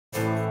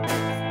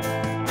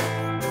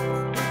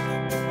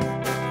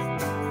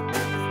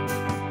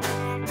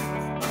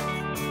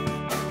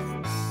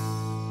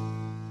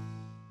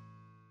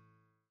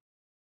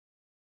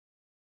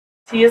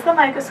To use the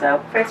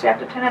microscope, first you have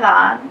to turn it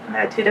on, and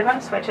there are two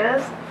different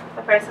switches.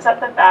 The first is at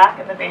the back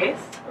and the base,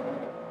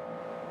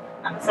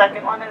 and the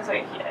second one is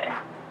right here.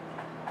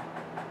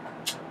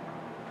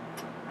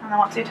 And then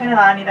once you turn it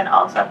on, you then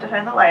also have to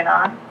turn the light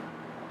on.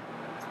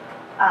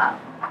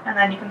 And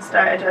then you can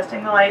start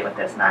adjusting the light with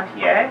this knob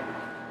here.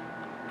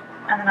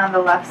 And then on the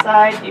left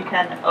side, you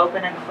can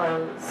open and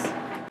close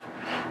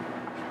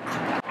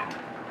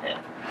it.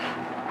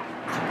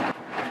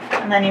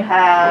 And then you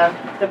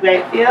have the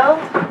bright field,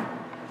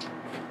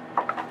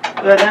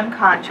 rhythm,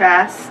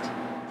 contrast,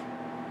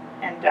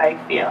 and dark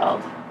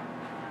field.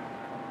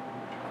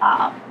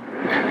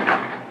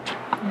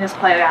 You just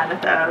play around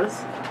with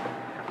those.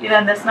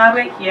 Then this knob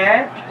right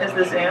here is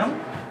the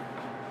zoom.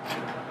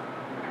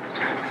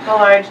 The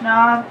large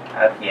knob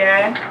up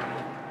here,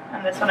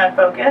 and this one at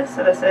focus.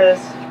 So this is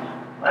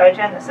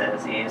larger and this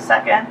is you use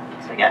second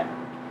to get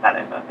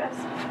better focus.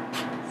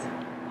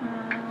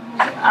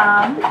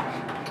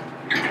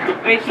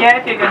 Right here,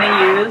 if you're going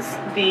to use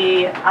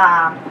the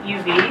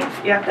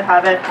UV, you have to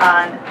have it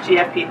on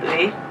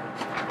GFP3,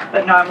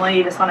 but normally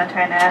you just want to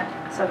turn it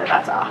so that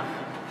that's off.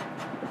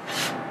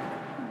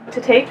 To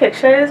take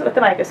pictures with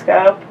the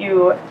microscope,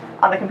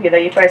 on the computer,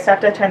 you first have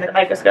to turn the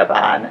microscope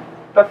on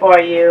before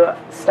you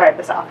start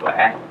the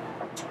software.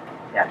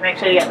 You have to make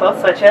sure you get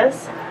both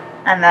switches,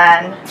 and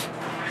then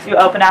you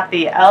open up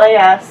the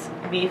LAS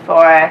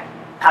V4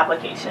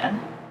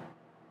 application.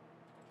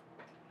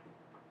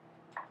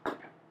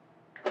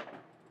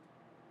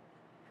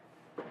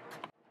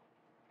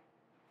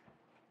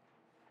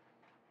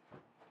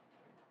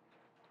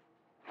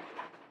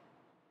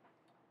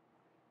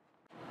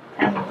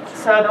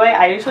 So the way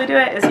I usually do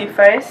it is you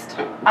first,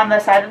 on the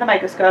side of the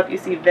microscope, you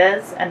see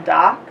Viz and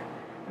Doc.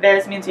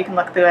 Viz means you can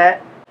look through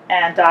it,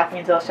 and Doc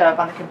means it'll show up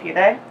on the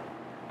computer.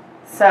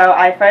 So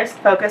I first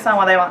focus on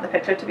what I want the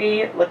picture to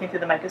be, looking through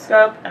the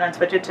microscope, and then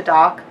switch it to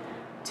Doc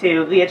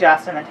to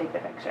readjust and then take the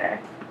picture.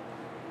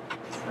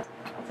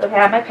 So if I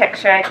have my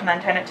picture, I can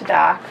then turn it to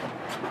Doc,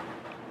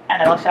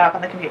 and it'll show up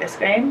on the computer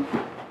screen.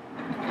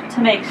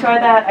 To make sure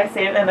that I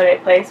save it in the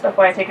right place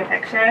before I take a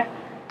picture,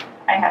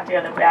 I have to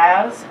go to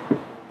Browse,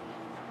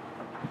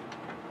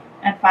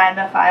 and find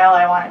the file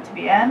I want it to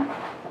be in.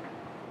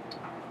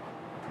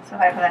 So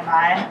if I put in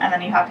mine, and then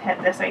you have to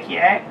hit this right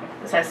here.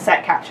 It says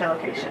Set Capture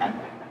Location.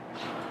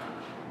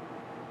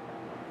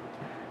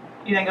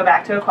 You then go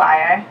back to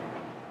Acquire,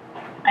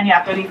 and you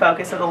have to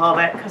defocus it a little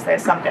bit because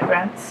there's some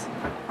difference.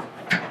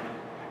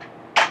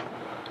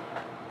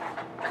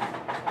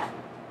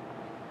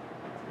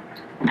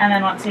 And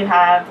then once you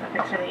have the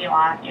picture that you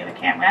want, you have the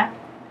camera.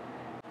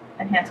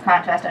 Enhance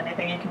contrast,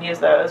 anything, you can use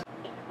those.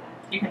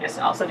 You can just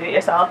also do it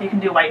yourself. You can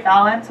do white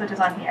balance, which is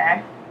on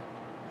here,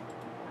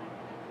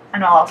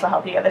 and it'll also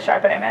help you get a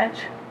sharper image.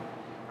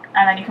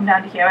 And then you come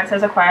down to here where it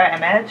says Acquire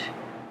Image,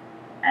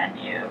 and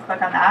you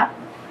click on that.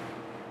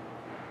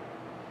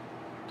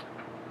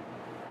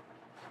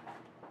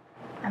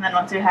 And then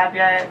once you have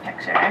your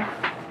picture,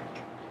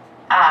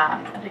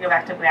 if you go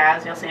back to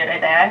Browse, you'll see it right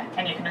there,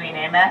 and you can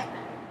rename it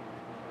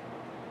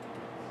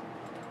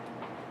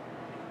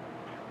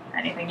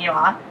anything you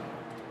want.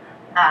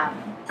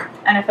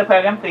 And if the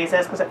program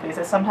freezes, because it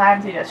freezes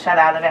sometimes, you just shut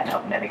out of it and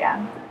open it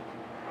again.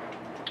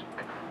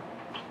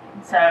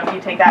 So if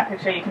you take that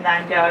picture, you can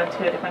then go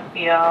to a different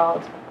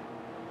field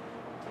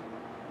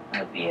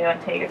of view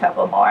and take a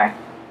couple more.